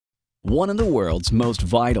One of the world's most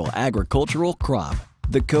vital agricultural crop,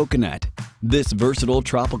 the coconut. This versatile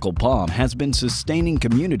tropical palm has been sustaining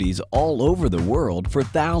communities all over the world for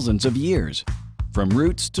thousands of years. From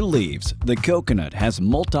roots to leaves, the coconut has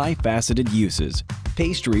multifaceted uses: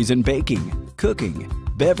 pastries and baking, cooking,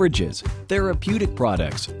 beverages, therapeutic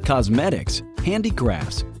products, cosmetics,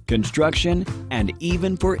 handicrafts, construction, and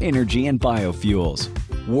even for energy and biofuels.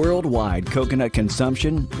 Worldwide coconut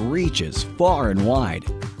consumption reaches far and wide,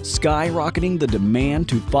 skyrocketing the demand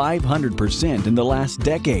to 500% in the last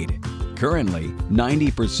decade. Currently,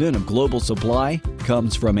 90% of global supply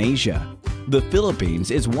comes from Asia. The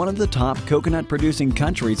Philippines is one of the top coconut-producing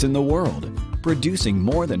countries in the world, producing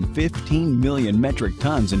more than 15 million metric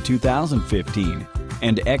tons in 2015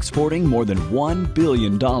 and exporting more than $1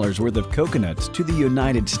 billion worth of coconuts to the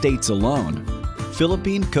United States alone.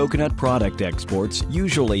 Philippine coconut product exports,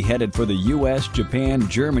 usually headed for the US, Japan,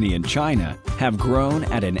 Germany, and China, have grown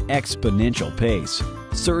at an exponential pace,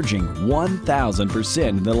 surging 1,000%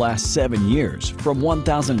 in the last 7 years, from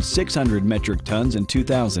 1,600 metric tons in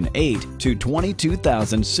 2008 to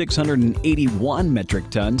 22,681 metric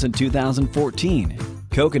tons in 2014.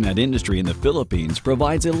 Coconut industry in the Philippines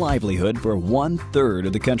provides a livelihood for 1/3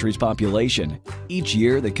 of the country's population. Each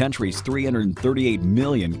year, the country's 338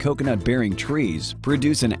 million coconut-bearing trees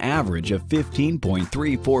produce an average of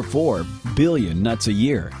 15.344 billion nuts a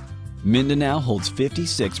year. Mindanao holds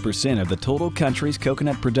 56% of the total country's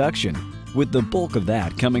coconut production, with the bulk of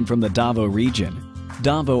that coming from the Davao region.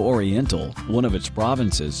 Davao Oriental, one of its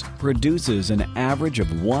provinces, produces an average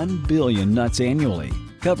of 1 billion nuts annually,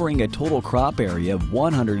 covering a total crop area of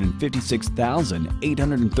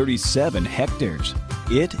 156,837 hectares.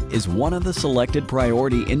 It is one of the selected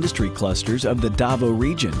priority industry clusters of the Davao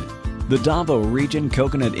region. The Davao Region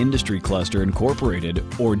Coconut Industry Cluster Incorporated,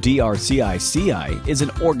 or DRCICI, is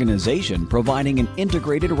an organization providing an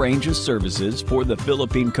integrated range of services for the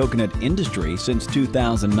Philippine coconut industry since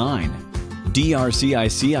 2009.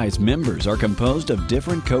 DRCICI's members are composed of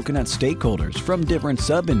different coconut stakeholders from different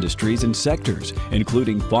sub-industries and sectors,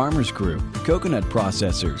 including farmers group, coconut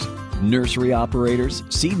processors, nursery operators,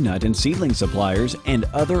 seed nut and seedling suppliers, and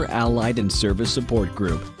other allied and service support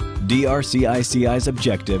group. DRCICI's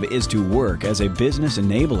objective is to work as a business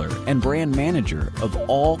enabler and brand manager of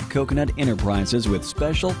all coconut enterprises with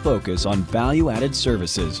special focus on value-added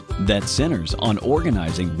services that centers on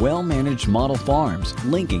organizing well-managed model farms,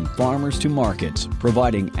 linking farmers to markets,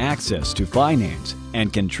 providing access to finance,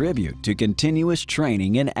 and contribute to continuous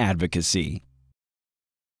training and advocacy.